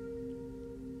Brittney.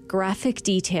 Graphic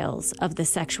details of the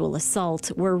sexual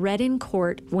assault were read in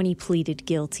court when he pleaded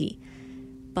guilty,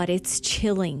 but it's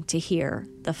chilling to hear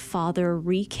the father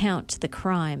recount the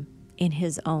crime in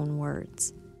his own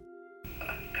words.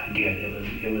 I did.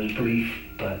 It was brief,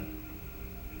 but...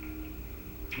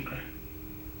 Okay.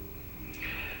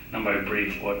 Now by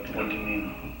brief, what do you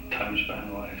mean, time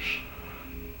span wise?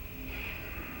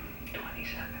 20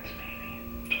 seconds,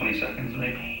 maybe. 20 seconds,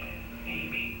 maybe?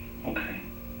 Maybe. Okay.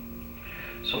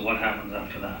 So what happens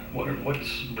after that?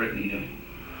 What's Brittney doing?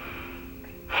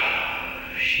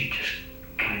 She just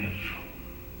kind of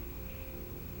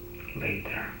laid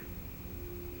there.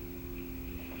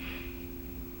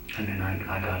 And then I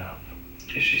got up.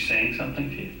 Is she saying something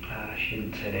to you? She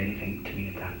hadn't said anything to me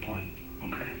at that point.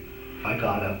 Okay. I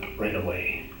got up right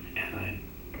away and I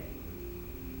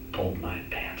pulled my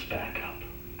pants back up.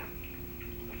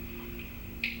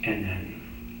 And then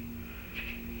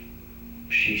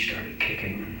she started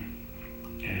kicking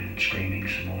and screaming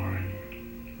some more and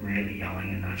really yelling,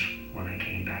 and that's when I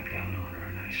came back down on her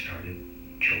and I started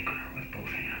choking her with both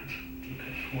hands.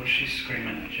 Okay. What's she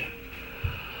screaming at you?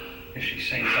 Is she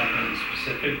saying something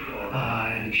specific, or?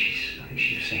 I think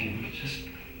she was saying,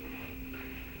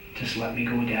 just let me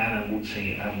go, Dad. I won't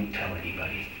tell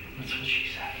anybody. That's what she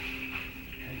said.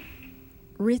 Okay.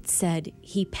 Ritz said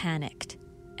he panicked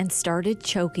and started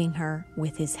choking her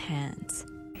with his hands.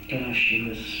 You know, she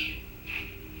was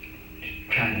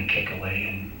trying to kick away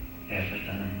and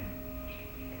everything.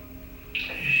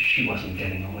 She wasn't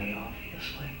getting away,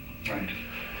 obviously. Right.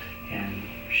 And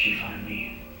she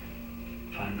finally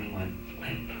went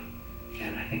limp.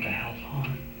 And I think I held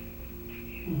on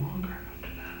even longer after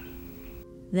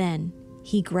that. Then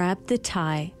he grabbed the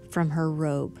tie from her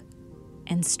robe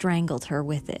and strangled her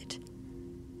with it.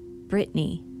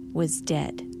 Brittney was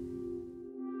dead.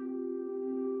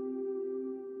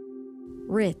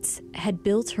 Ritz had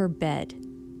built her bed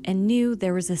and knew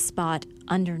there was a spot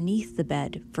underneath the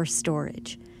bed for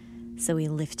storage, so he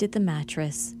lifted the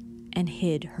mattress and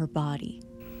hid her body.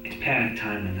 It's panic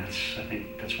time, and I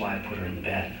think that's why I put her in the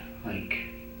bed.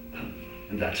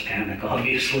 And that's panic,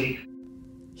 obviously.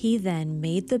 He then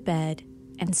made the bed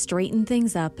and straightened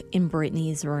things up in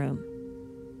Brittney's room.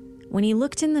 When he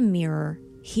looked in the mirror,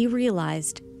 he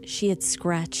realized she had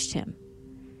scratched him.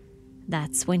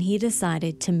 That's when he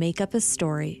decided to make up a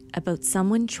story about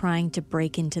someone trying to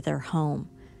break into their home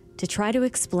to try to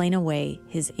explain away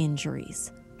his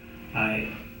injuries.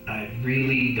 I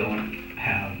really don't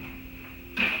have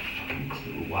a fucking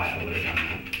clue why I would have done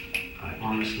that. I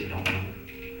honestly don't know.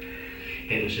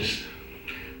 It was just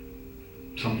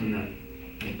something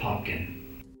that popped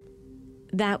in.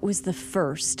 That was the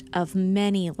first of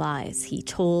many lies he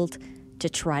told to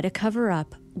try to cover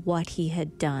up what he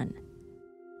had done.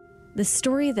 The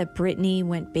story that Brittney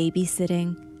went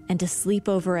babysitting and to sleep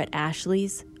over at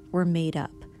Ashley's were made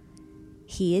up.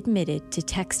 He admitted to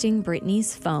texting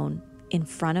Brittney's phone in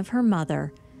front of her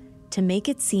mother to make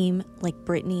it seem like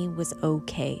Brittney was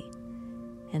okay.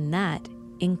 And that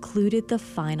included the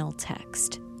final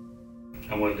text.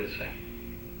 And what did it say?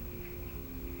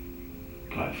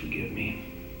 God forgive me.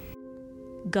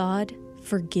 God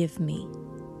forgive me.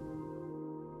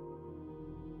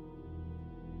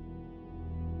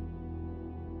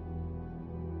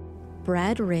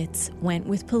 Brad Ritz went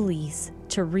with police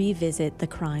to revisit the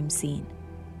crime scene.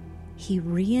 he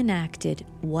reenacted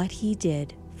what he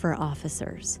did for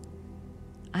officers.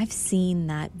 I've seen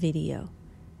that video,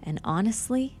 and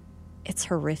honestly, it's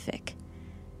horrific.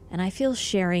 And I feel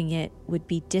sharing it would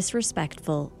be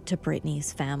disrespectful to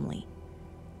Brittney's family.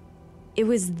 It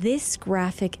was this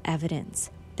graphic evidence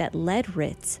that led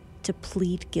Ritz to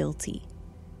plead guilty.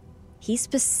 He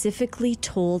specifically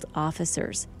told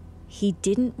officers he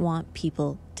didn't want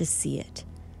people to see it.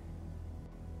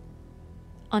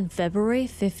 On February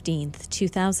 15th,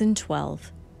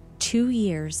 2012, 2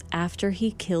 years after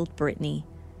he killed Brittney,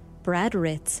 Brad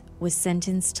Ritz was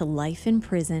sentenced to life in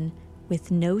prison with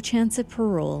no chance of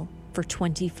parole for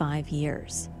 25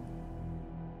 years.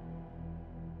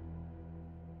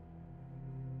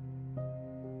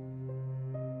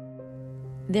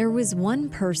 There was one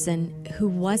person who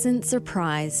wasn't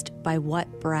surprised by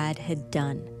what Brad had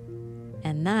done,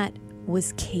 and that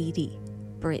was Katie,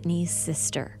 Brittney's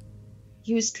sister.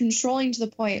 He was controlling to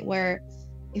the point where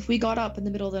if we got up in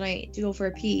the middle of the night to go for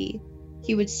a pee,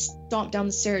 he would stomp down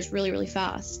the stairs really, really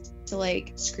fast to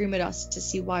like scream at us to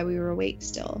see why we were awake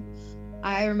still.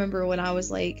 I remember when I was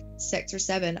like 6 or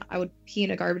 7, I would pee in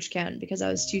a garbage can because I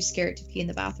was too scared to pee in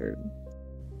the bathroom.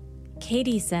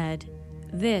 Katie said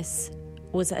this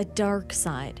was a dark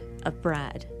side of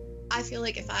Brad. I feel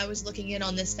like if I was looking in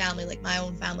on this family, like my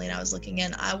own family, and I was looking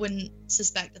in, I wouldn't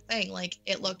suspect a thing. Like,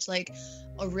 it looked like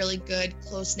a really good,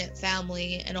 close-knit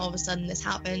family, and all of a sudden this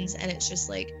happens, and it's just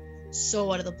like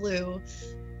so out of the blue.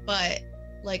 But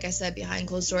like I said, behind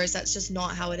closed doors, that's just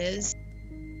not how it is.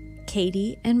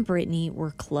 Katie and Brittney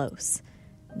were close.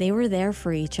 They were there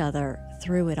for each other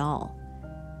through it all.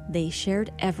 They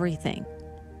shared everything,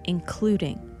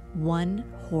 including one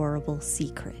horrible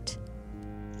secret.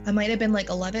 I might have been like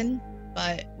 11,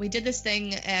 but we did this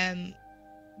thing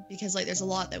because like there's a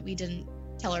lot that we didn't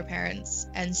tell our parents,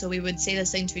 and so we would say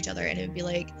this thing to each other, and it would be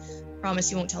like, promise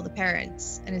you won't tell the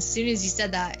parents. And as soon as you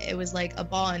said that, it was like a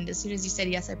bond. As soon as you said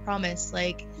yes, I promise,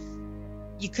 like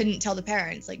you couldn't tell the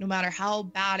parents. Like no matter how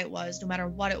bad it was, no matter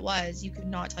what it was, you could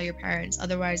not tell your parents.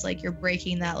 Otherwise, like you're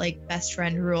breaking that like best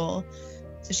friend rule.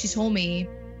 So she told me,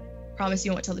 promise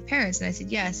you won't tell the parents. And I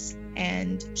said yes.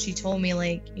 And she told me,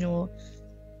 like, you know,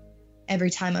 every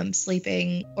time I'm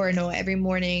sleeping, or no, every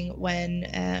morning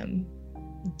when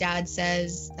Dad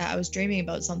says that I was dreaming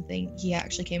about something, he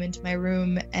actually came into my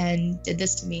room and did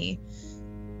this to me.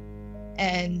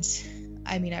 And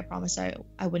I mean, I promised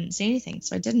I wouldn't say anything,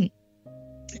 so I didn't.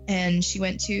 And she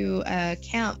went to a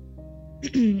camp,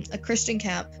 a Christian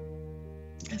camp,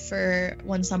 for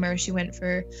one summer. She went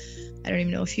for, I don't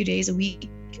even know, a few days, a week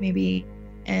maybe.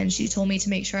 And she told me to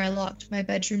make sure I locked my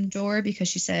bedroom door because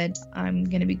she said, I'm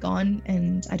going to be gone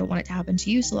and I don't want it to happen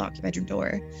to you, so lock your bedroom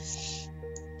door.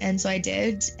 And so I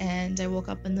did, and I woke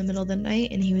up in the middle of the night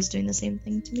and he was doing the same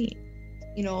thing to me.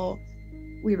 You know,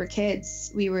 we were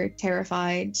kids, we were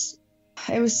terrified.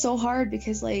 It was so hard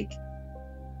because like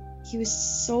he was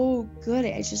so good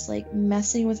at just like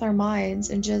messing with our minds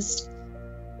and just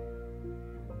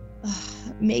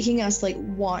making us like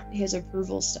want his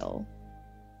approval still.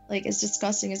 Like, as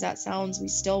disgusting as that sounds, we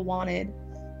still wanted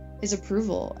his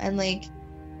approval. And like,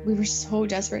 we were so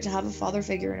desperate to have a father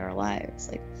figure in our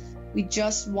lives. Like, we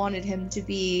just wanted him to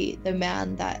be the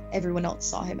man that everyone else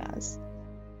saw him as.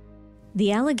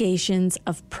 The allegations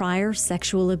of prior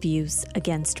sexual abuse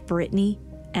against Brittney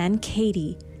and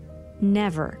Katie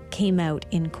never came out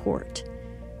in court.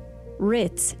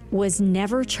 Ritz was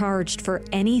never charged for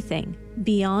anything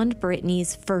beyond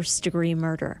Brittney's first-degree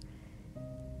murder.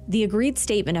 The agreed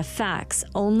statement of facts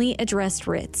only addressed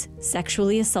Ritz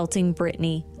sexually assaulting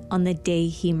Brittney on the day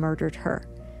he murdered her.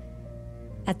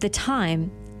 At the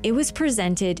time, it was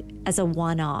presented as a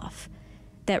one-off,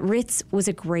 that Ritz was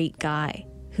a great guy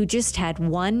who just had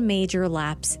one major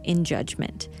lapse in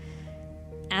judgment.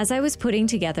 As I was putting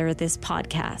together this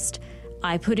podcast,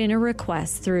 I put in a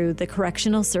request through the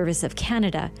Correctional Service of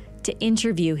Canada to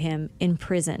interview him in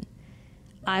prison.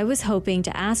 I was hoping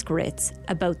to ask Ritz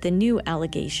about the new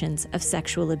allegations of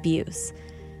sexual abuse,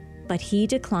 but he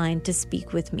declined to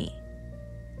speak with me.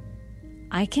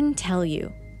 I can tell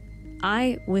you,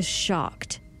 I was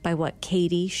shocked by what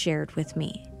Katie shared with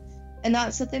me. And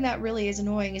that's the thing that really is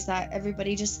annoying, is that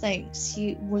everybody just thinks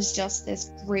he was just this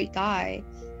great guy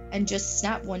and just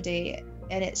snapped one day,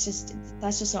 and it's just,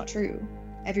 that's just not true.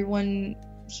 Everyone,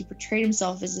 he portrayed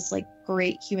himself as this like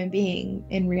great human being.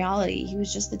 In reality, he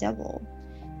was just the devil.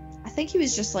 I think he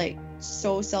was just like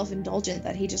so self-indulgent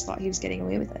that he just thought he was getting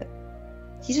away with it.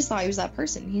 He just thought he was that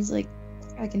person. He's like,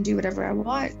 I can do whatever I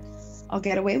want. I'll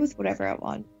get away with whatever I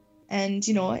want. And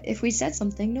you know, if we said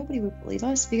something, nobody would believe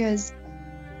us because,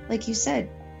 like you said,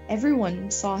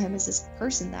 everyone saw him as this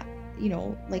person that you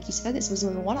know, like you said, this was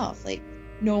a one-off. Like,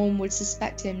 no one would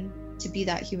suspect him to be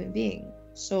that human being.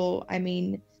 So, I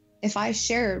mean, if I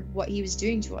shared what he was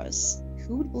doing to us,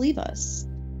 who would believe us?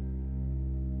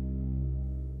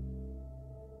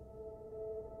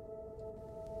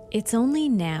 It's only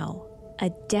now, a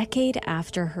decade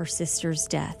after her sister's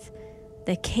death,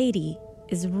 that Katie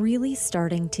is really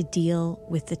starting to deal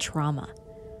with the trauma.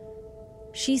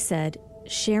 She said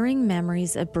sharing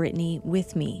memories of Brittney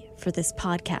with me for this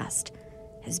podcast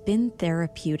has been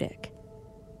therapeutic.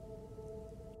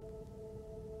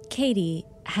 Katie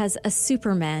has a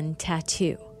Superman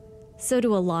tattoo. So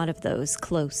do a lot of those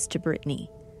close to Brittney.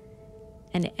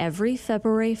 And every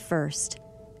February 1st,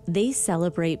 they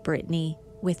celebrate Brittney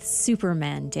with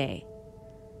Superman Day.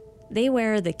 They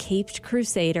wear the caped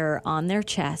crusader on their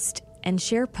chest and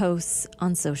share posts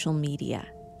on social media.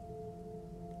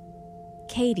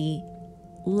 Katie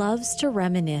loves to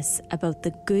reminisce about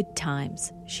the good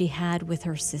times she had with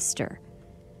her sister.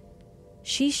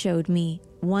 She showed me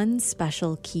one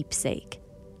special keepsake.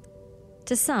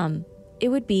 To some, it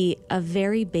would be a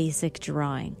very basic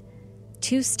drawing,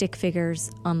 2 stick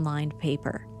figures on lined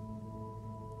paper.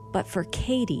 But for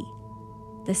Katie,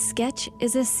 the sketch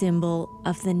is a symbol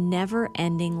of the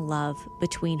never-ending love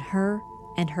between her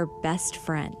and her best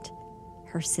friend,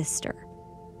 her sister.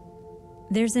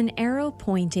 There's an arrow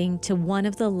pointing to one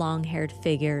of the long-haired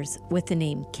figures with the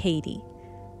name Katie.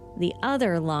 The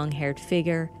other long-haired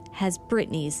figure has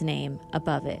Brittney's name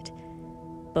above it.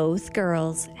 Both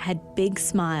girls had big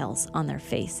smiles on their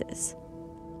faces.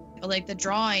 Like the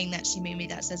drawing that she made me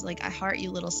that says, like, I heart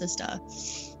you, little sister.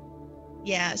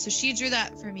 Yeah, so she drew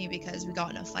that for me because we got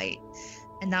in a fight.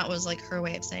 And that was like her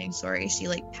way of saying sorry. She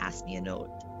like passed me a note.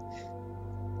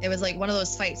 It was like one of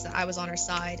those fights that I was on her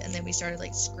side, and then we started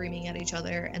like screaming at each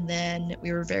other, and then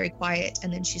we were very quiet,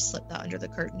 and then she slipped that under the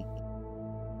curtain.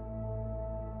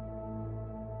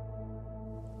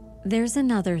 There's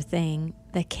another thing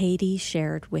that Katie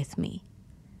shared with me.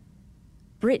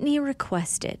 Brittney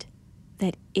requested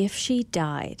that if she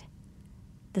died,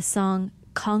 the song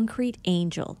Concrete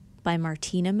Angel by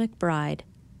Martina McBride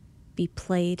be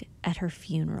played at her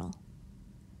funeral.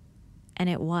 And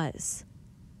it was.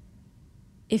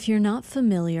 If you're not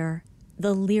familiar,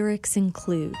 the lyrics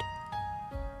include,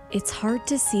 "It's hard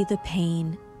to see the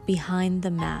pain behind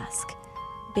the mask,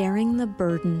 bearing the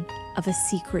burden of a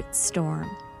secret storm.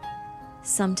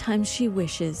 Sometimes she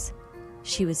wishes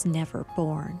she was never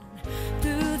born."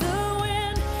 Through the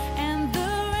wind and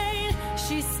the rain,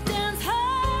 she stands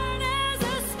hard as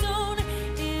a stone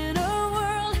in a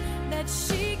world that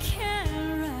she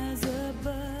can't rise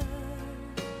above.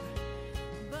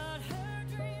 But her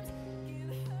dreams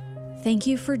give her... Thank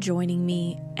you for joining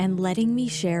me and letting me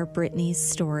share Brittney's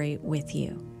story with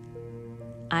you.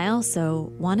 I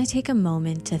also want to take a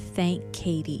moment to thank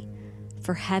Katie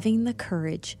for having the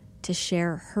courage to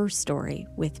share her story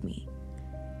with me.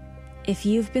 If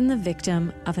you've been the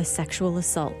victim of a sexual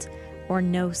assault or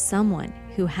know someone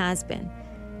who has been,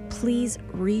 please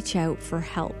reach out for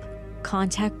help,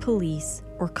 contact police,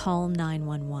 or call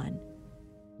 911.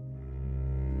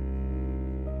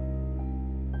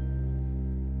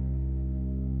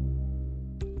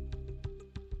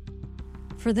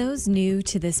 For those new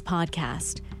to this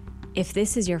podcast, if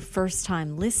this is your first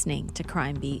time listening to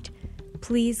Crime Beat,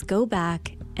 please go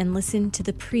back and listen to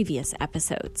the previous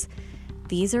episodes.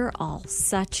 These are all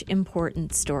such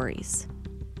important stories.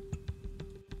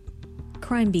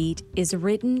 Crime Beat is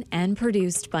written and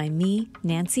produced by me,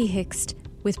 Nancy Hixt,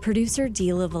 with producer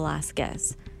Dila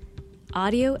Velasquez.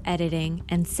 Audio editing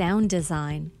and sound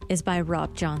design is by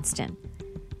Rob Johnston.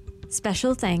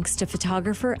 Special thanks to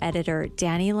photographer-editor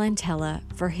Danny Lantella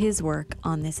for his work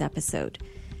on this episode.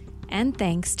 And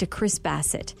thanks to Chris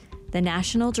Bassett, the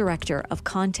National Director of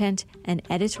Content and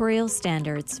Editorial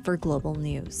Standards for Global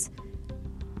News.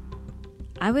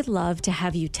 I would love to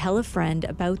have you tell a friend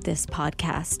about this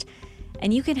podcast,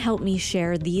 and you can help me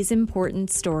share these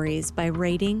important stories by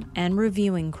rating and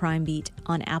reviewing Crime Beat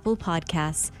on Apple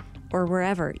Podcasts or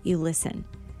wherever you listen.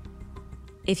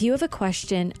 If you have a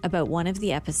question about one of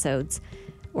the episodes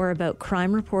or about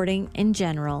crime reporting in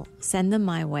general, send them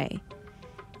my way.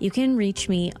 You can reach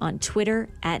me on Twitter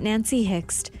at Nancy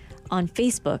Hixt, on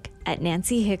Facebook at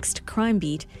Nancy Hixt Crime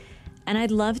Beat, and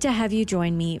I'd love to have you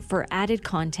join me for added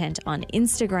content on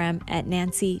Instagram at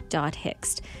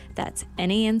nancy.hixt. That's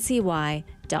nancy.hixt.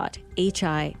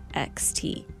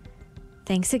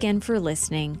 Thanks again for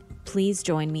listening. Please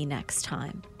join me next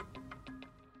time.